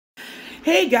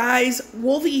Hey guys,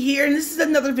 Wolvie here, and this is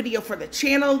another video for the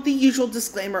channel. The usual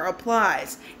disclaimer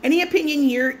applies. Any opinion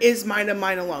here is mine and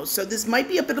mine alone, so this might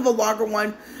be a bit of a longer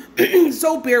one,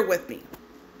 so bear with me.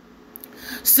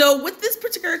 So with this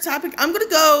particular topic, I'm going to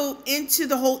go into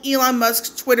the whole Elon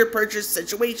Musk Twitter purchase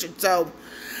situation. So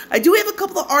I do have a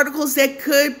couple of articles that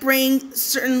could bring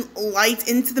certain light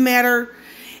into the matter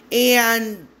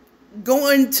and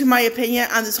go into my opinion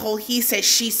on this whole he said,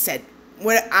 she said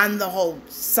on the whole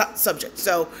subject.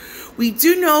 So we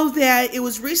do know that it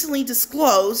was recently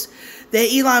disclosed that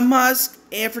Elon Musk,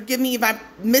 and forgive me if I'm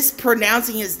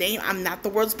mispronouncing his name, I'm not the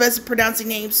world's best at pronouncing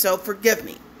names, so forgive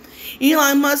me.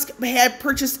 Elon Musk had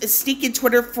purchased a stake in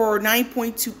Twitter for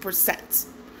 9.2%.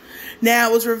 Now,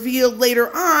 it was revealed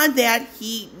later on that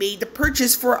he made the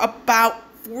purchase for about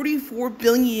 44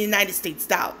 billion United States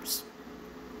dollars.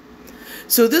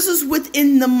 So this is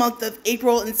within the month of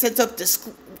April, and since of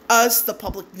us, the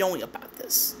public, knowing about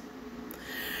this.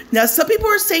 Now, some people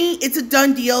are saying it's a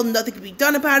done deal, nothing can be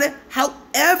done about it.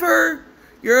 However,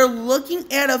 you're looking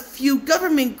at a few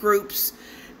government groups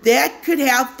that could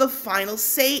have the final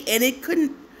say, and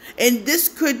this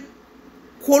could,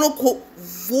 quote unquote,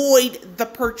 void the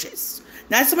purchase.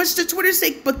 Not so much the Twitter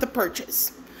stake, but the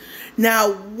purchase.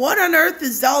 Now, what on earth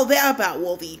is all that about,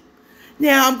 Wolvie?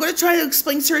 Now, I'm going to try to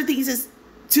explain certain things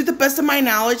to the best of my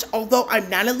knowledge, although I'm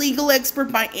not a legal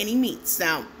expert by any means.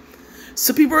 Now,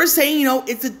 some people are saying,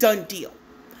 it's a done deal.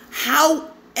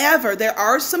 However, there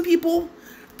are some people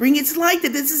bringing it to light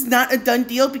that this is not a done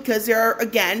deal because there are,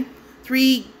 again,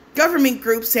 3 government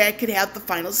groups that could have the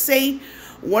final say.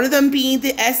 One of them being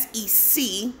the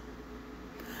SEC,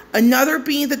 another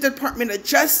being the Department of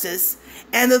Justice,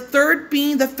 and the third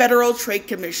being the Federal Trade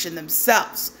Commission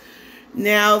themselves.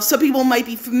 Now, some people might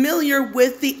be familiar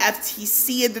with the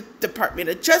FTC and the Department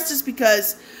of Justice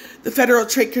because the Federal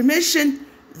Trade Commission,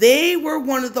 they were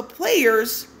one of the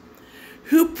players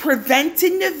who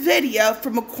prevented NVIDIA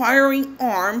from acquiring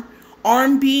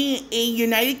ARM being a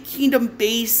United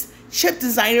Kingdom-based chip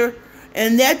designer,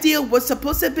 and that deal was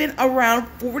supposed to have been around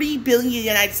 40 billion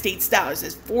United States dollars.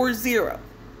 That's 40.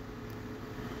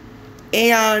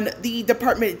 And the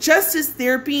Department of Justice,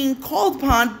 they're being called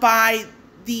upon by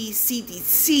the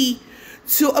CDC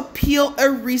to appeal a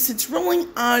recent ruling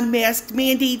on mask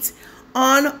mandates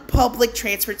on public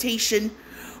transportation,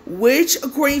 which,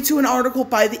 according to an article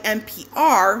by the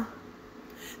NPR,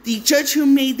 the judge who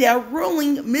made that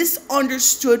ruling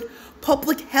misunderstood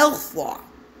public health law.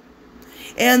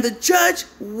 And the judge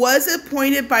was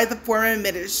appointed by the former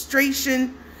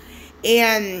administration,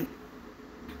 and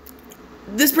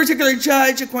this particular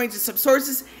judge, according to some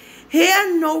sources,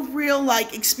 had no real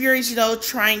experience,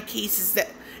 trying cases that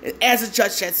as a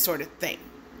judge, that sort of thing.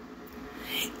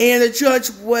 And the judge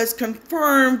was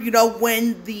confirmed,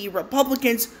 when the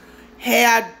Republicans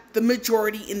had the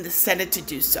majority in the Senate to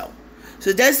do so.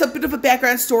 So that's a bit of a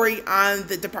background story on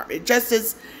the Department of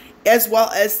Justice as well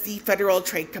as the Federal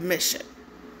Trade Commission.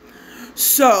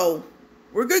 So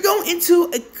we're going to go into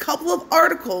a couple of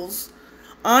articles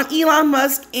on Elon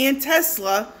Musk and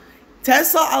Tesla.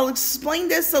 I'll explain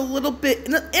this a little bit,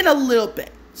 in a little bit,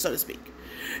 so to speak.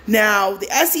 Now, the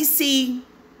SEC,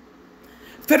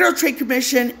 Federal Trade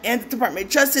Commission, and the Department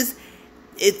of Justice,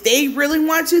 if they really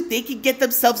want to, they can get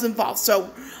themselves involved. So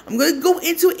I'm going to go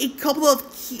into a couple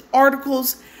of key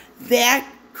articles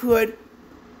that could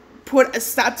put a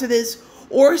stop to this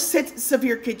or set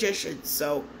severe conditions.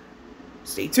 So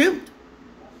stay tuned.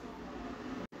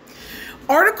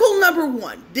 Article number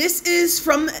 1. This is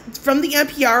from the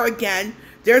NPR again.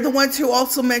 They're the ones who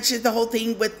also mentioned the whole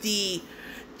thing with the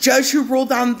judge who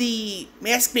ruled on the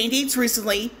mask mandates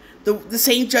recently. The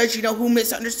same judge, who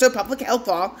misunderstood public health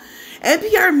law.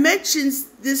 NPR mentions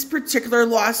this particular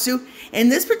lawsuit, and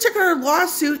this particular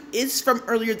lawsuit is from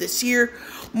earlier this year,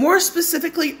 more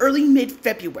specifically early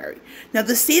mid-February. Now,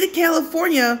 the state of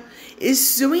California is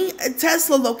suing a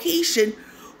Tesla location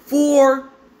for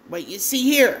what you see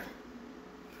here.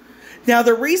 Now,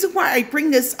 the reason why I bring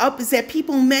this up is that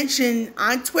people mention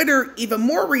on Twitter, even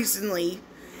more recently,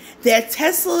 that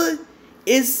Tesla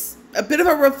is a bit of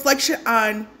a reflection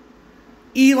on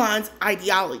Elon's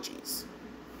ideologies.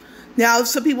 Now,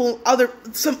 some other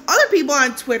people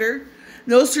on Twitter,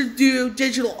 those who do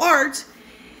digital art,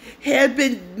 have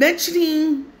been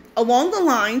mentioning along the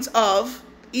lines of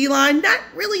Elon not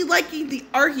really liking the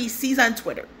art he sees on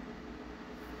Twitter,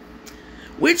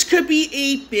 which could be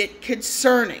a bit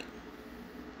concerning.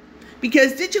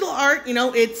 Because digital art,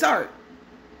 it's art.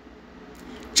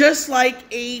 Just like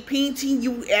a painting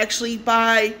you actually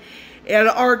buy at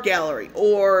an art gallery,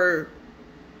 or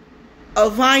a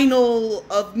vinyl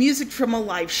of music from a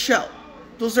live show.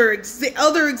 Those are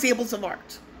other examples of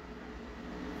art.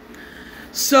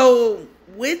 So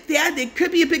with that, it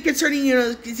could be a bit concerning,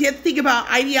 because you have to think about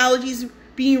ideologies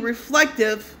being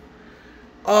reflective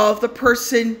of the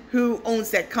person who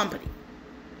owns that company.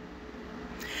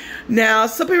 Now,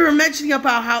 some people were mentioning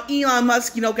about how Elon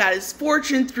Musk, got his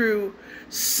fortune through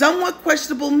somewhat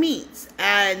questionable means.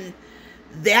 And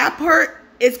that part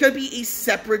is going to be a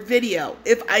separate video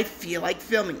if I feel like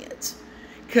filming it.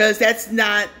 Because that's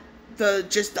not the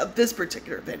gist of this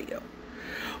particular video.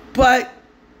 But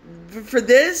for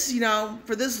this,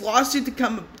 for this lawsuit to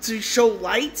come to show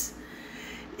light,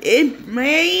 it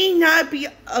may not be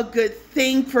a good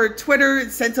thing for Twitter in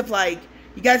the sense of, like,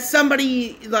 you got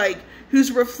somebody, like,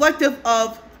 who's reflective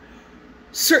of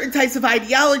certain types of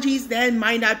ideologies that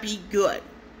might not be good.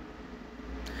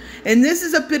 And this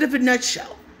is a bit of a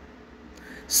nutshell.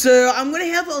 So I'm going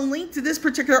to have a link to this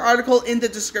particular article in the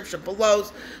description below,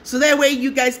 so that way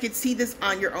you guys can see this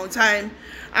on your own time.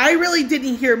 I really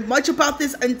didn't hear much about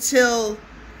this until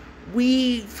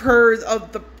we've heard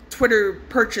of the Twitter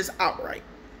purchase outright.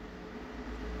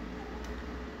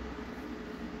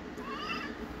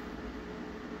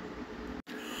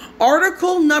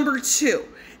 Article number 2.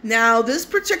 Now, this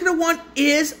particular one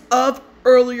is of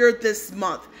earlier this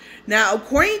month. Now,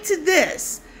 according to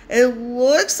this, it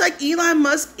looks like Elon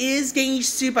Musk is getting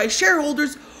sued by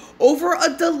shareholders over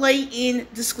a delay in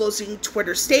disclosing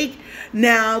Twitter's stake.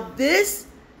 Now, this,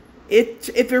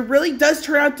 if it really does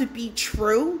turn out to be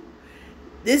true,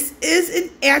 this is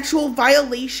an actual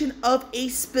violation of a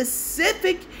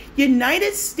specific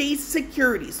United States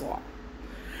securities law.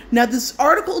 Now, this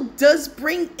article does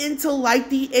bring into light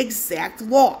the exact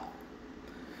law.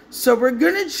 So we're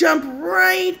going to jump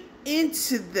right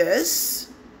into this.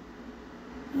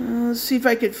 Let's see if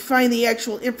I can find the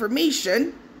actual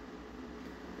information.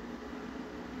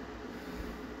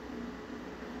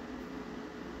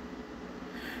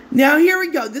 Now, here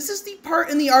we go. This is the part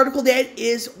in the article that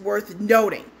is worth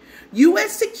noting.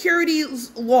 US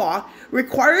Securities Law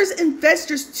requires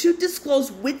investors to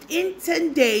disclose within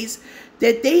 10 days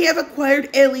that they have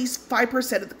acquired at least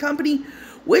 5% of the company,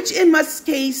 which in Musk's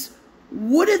case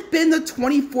would have been the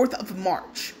 24th of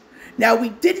March. Now, we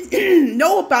didn't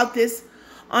know about this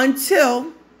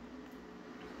until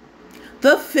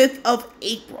the 5th of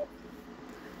April.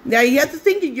 Now, you have to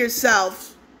think to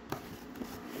yourself,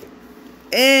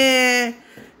 let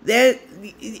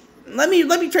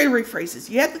me try to rephrase this.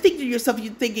 You have to think to yourself,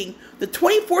 you're thinking the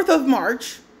 24th of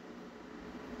March,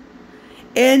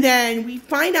 and then we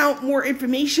find out more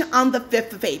information on the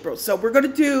 5th of April. So we're going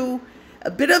to do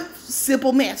a bit of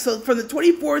simple math. So from the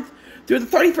 24th through the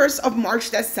 31st of March,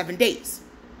 that's 7 days.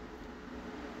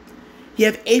 You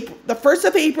have April, the 1st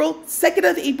of April, 2nd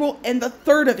of April, and the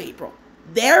 3rd of April.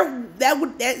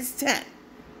 That is 10.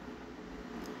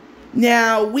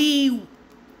 Now, we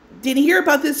didn't hear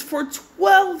about this for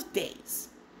 12 days.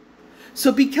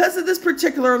 So because of this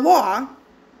particular law,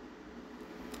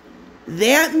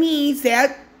 that means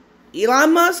that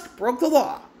Elon Musk broke the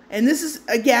law. And this is,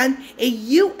 again, a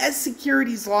US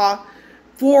securities law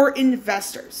for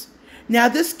investors. Now,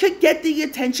 this could get the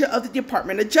attention of the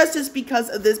Department of Justice because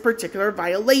of this particular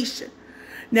violation.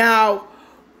 Now,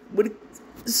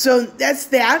 so that's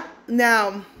that.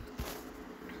 Now,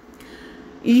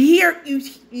 here you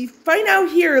find out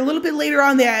here a little bit later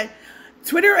on that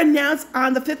Twitter announced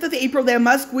on the 5th of April that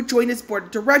Musk would join its board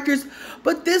of directors,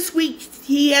 but this week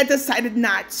he had decided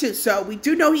not to. So we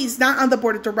do know he's not on the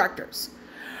board of directors.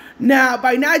 Now,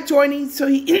 by not joining, so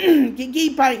he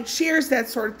gave buying shares, that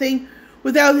sort of thing,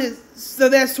 that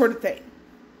sort of thing.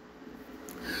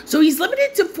 So he's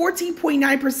limited to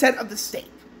 14.9% of the stake.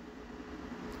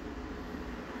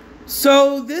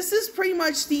 So this is pretty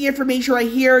much the information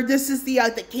right here. This is the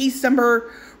case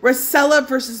number, Rosella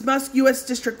versus Musk, U.S.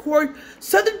 District Court,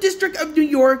 Southern District of New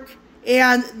York,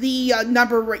 and the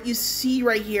number right you see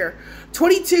right here,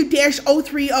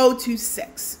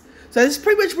 22-03026. So this is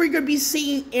pretty much what you're going to be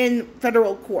seeing in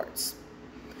federal courts.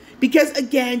 Because,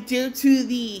 again, due to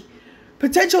the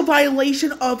potential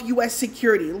violation of U.S.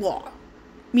 security law,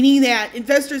 meaning that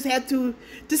investors have to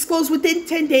disclose within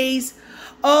 10 days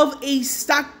of a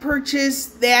stock purchase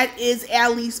that is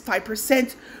at least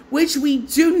 5%, which we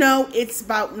do know it's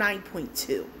about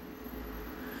 9.2.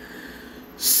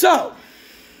 So,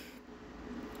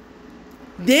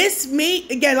 this may,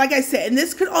 again, like I said, and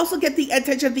this could also get the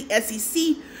attention of the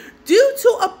SEC due to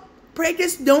a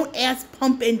practice known as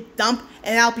pump and dump,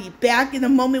 and I'll be back in a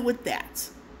moment with that.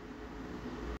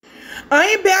 I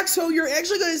am back, so you're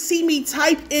actually going to see me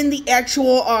type in the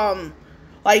actual,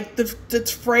 like the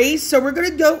phrase. So we're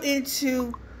going to go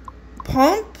into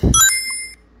pump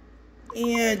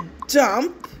and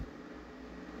dump.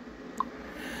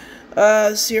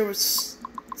 So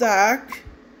stock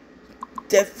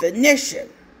definition.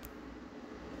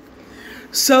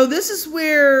 So this is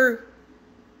where,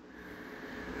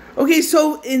 okay,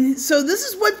 so this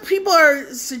is what people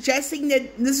are suggesting,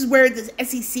 that this is where the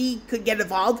SEC could get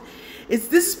involved.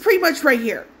 This is pretty much right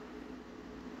here.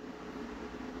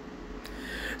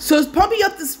 So it's pumping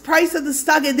up the price of the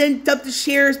stock and then dump the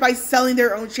shares by selling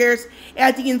their own shares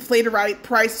at the inflated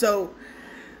price. So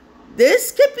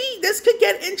this could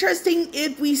get interesting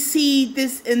if we see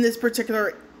this in this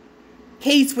particular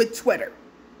case with Twitter.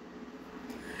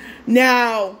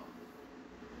 Now,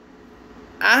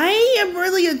 I am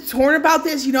really torn about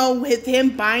this, with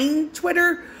him buying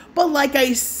Twitter. But like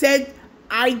I said,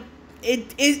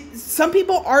 some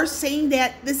people are saying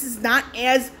that this is not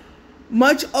as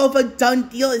much of a done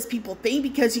deal as people think,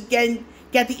 because you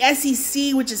get the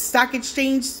SEC, which is stock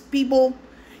exchange people.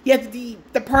 You have the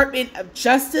Department of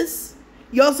Justice.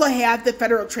 You also have the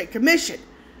Federal Trade Commission.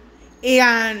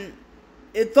 And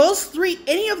if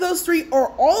any of those three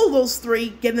or all of those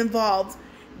three get involved,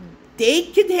 they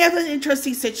could have an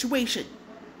interesting situation.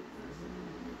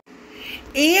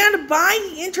 And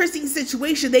by interesting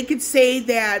situation, they could say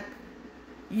that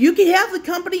you can have the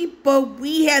company, but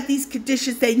we have these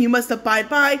conditions that you must abide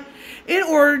by in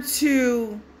order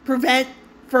to prevent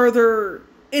further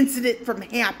incident from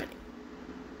happening.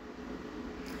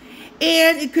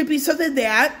 And it could be something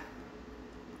that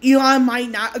Elon might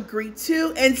not agree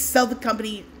to and sell the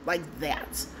company like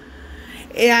that.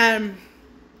 And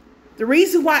the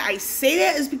reason why I say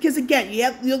that is because, again,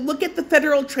 you look at the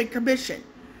Federal Trade Commission.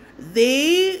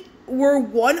 They were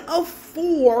one of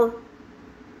 4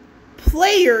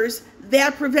 players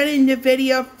that prevented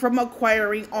NVIDIA from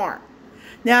acquiring ARM.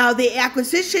 Now, the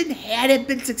acquisition, had it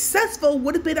been successful,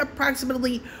 would have been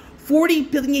approximately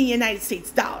 $40 billion United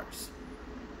States dollars.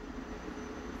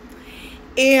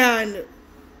 And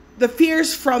the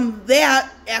fears from that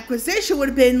acquisition would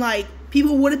have been like,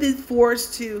 people would have been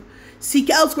forced to seek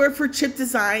elsewhere for chip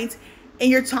designs. And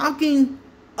you're talking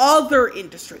other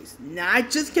industries, not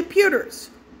just computers.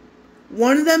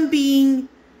 One of them being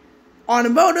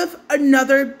automotive,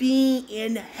 another being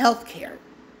in healthcare.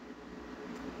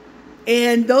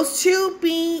 And those two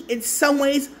being, in some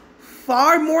ways,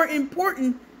 far more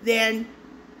important than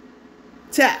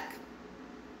tech.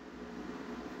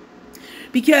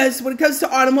 Because when it comes to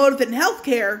automotive and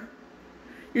healthcare,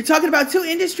 you're talking about 2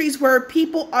 industries where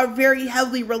people are very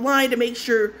heavily reliant to make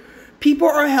sure people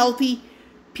are healthy,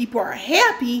 people are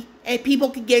happy, and people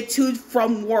can get to and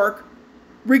from work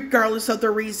regardless of the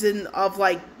reason of,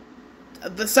 like,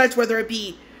 the such, whether it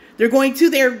be they're going to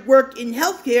their work in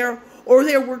healthcare or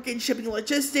their work in shipping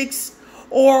logistics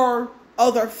or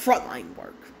other frontline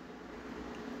work.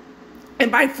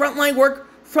 And by frontline work,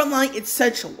 frontline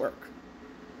essential work.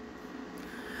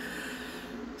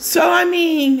 So, I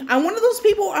mean, I'm one of those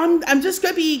people, I'm just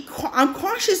going to be, I'm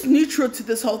cautious neutral to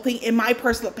this whole thing, in my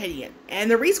personal opinion.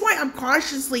 And the reason why I'm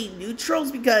cautiously neutral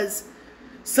is because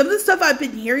some of the stuff I've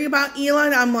been hearing about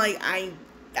Elon, I'm like, I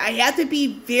have to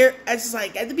be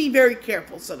very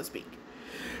careful, so to speak.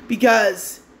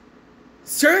 Because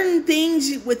certain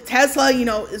things with Tesla,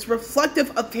 is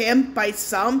reflective of him by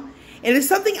some. And it's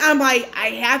something I'm like, I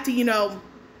have to,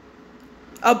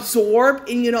 absorb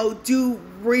and, do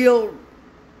real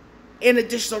and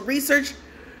additional research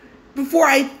before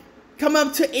I come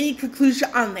up to any conclusion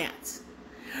on that.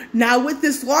 Now, with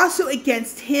this lawsuit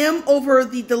against him over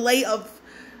the delay of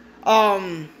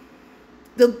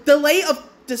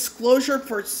disclosure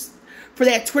for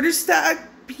that Twitter stock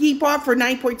he bought for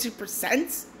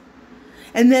 9.2%,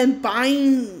 and then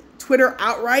buying Twitter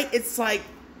outright, it's like,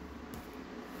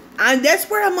 and that's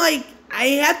where I'm like, I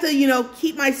have to,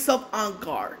 keep myself on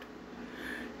guard.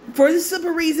 For the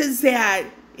simple reasons that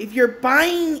if you're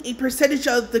buying a percentage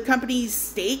of the company's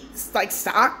stakes, like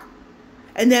stock,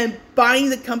 and then buying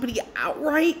the company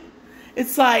outright,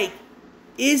 it's like,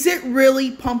 is it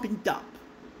really pump and dump?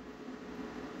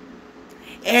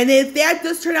 And if that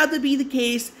does turn out to be the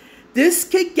case, this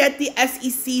could get the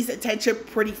SEC's attention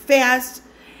pretty fast.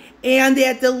 And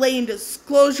that delay in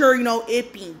disclosure,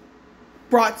 it being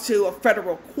brought to a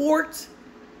federal court,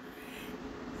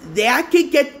 that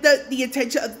could get the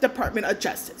attention of the Department of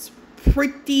Justice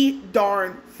pretty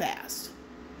darn fast.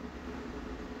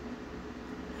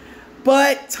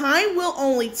 But time will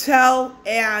only tell,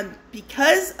 and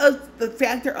because of the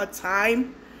factor of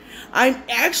time, I'm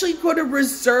actually going to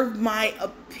reserve my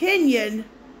opinion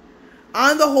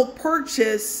on the whole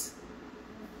purchase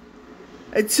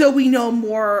until we know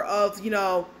more of,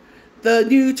 the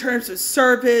new terms of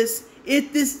service,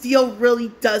 if this deal really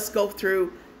does go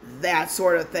through, that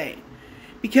sort of thing.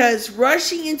 Because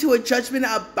rushing into a judgment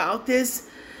about this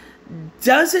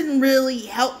doesn't really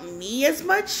help me as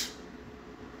much.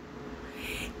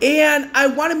 And I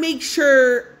want to make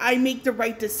sure I make the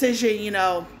right decision, you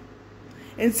know,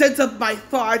 in sense of my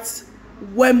thoughts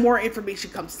when more information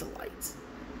comes to light.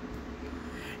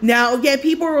 Now, again,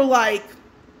 people are like,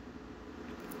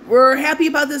 we're happy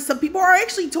about this. Some people are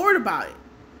actually torn about it.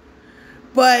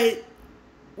 But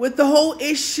with the whole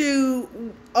issue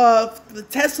of the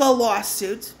Tesla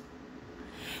lawsuit,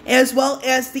 as well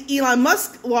as the Elon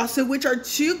Musk lawsuit, which are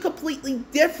two completely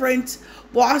different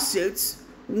lawsuits,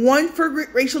 one for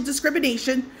racial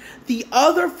discrimination, the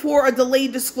other for a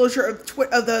delayed disclosure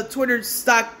of the Twitter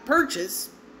stock purchase,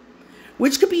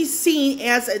 which could be seen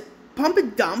as a pump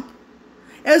and dump,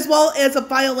 as well as a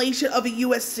violation of a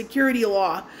US security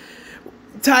law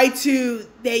tied to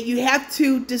that you have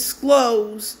to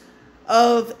disclose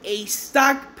of a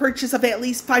stock purchase of at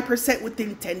least 5%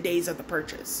 within 10 days of the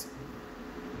purchase.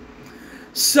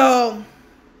 So,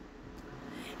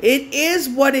 it is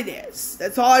what it is.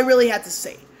 That's all I really have to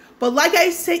say. But like I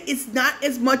say, it's not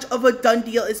as much of a done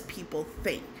deal as people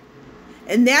think.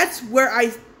 And that's where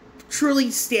I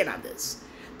truly stand on this.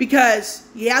 Because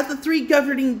you have the three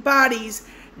governing bodies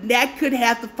that could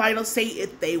have the final say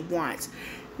if they want.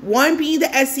 One being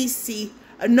the SEC,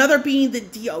 another being the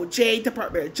DOJ,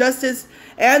 Department of Justice,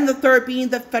 and the third being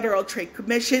the Federal Trade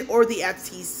Commission, or the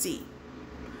FTC.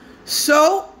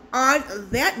 So, on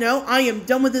that note, I am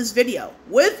done with this video.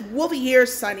 With Wolfie here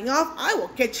signing off, I will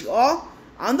catch you all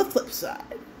on the flip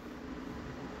side.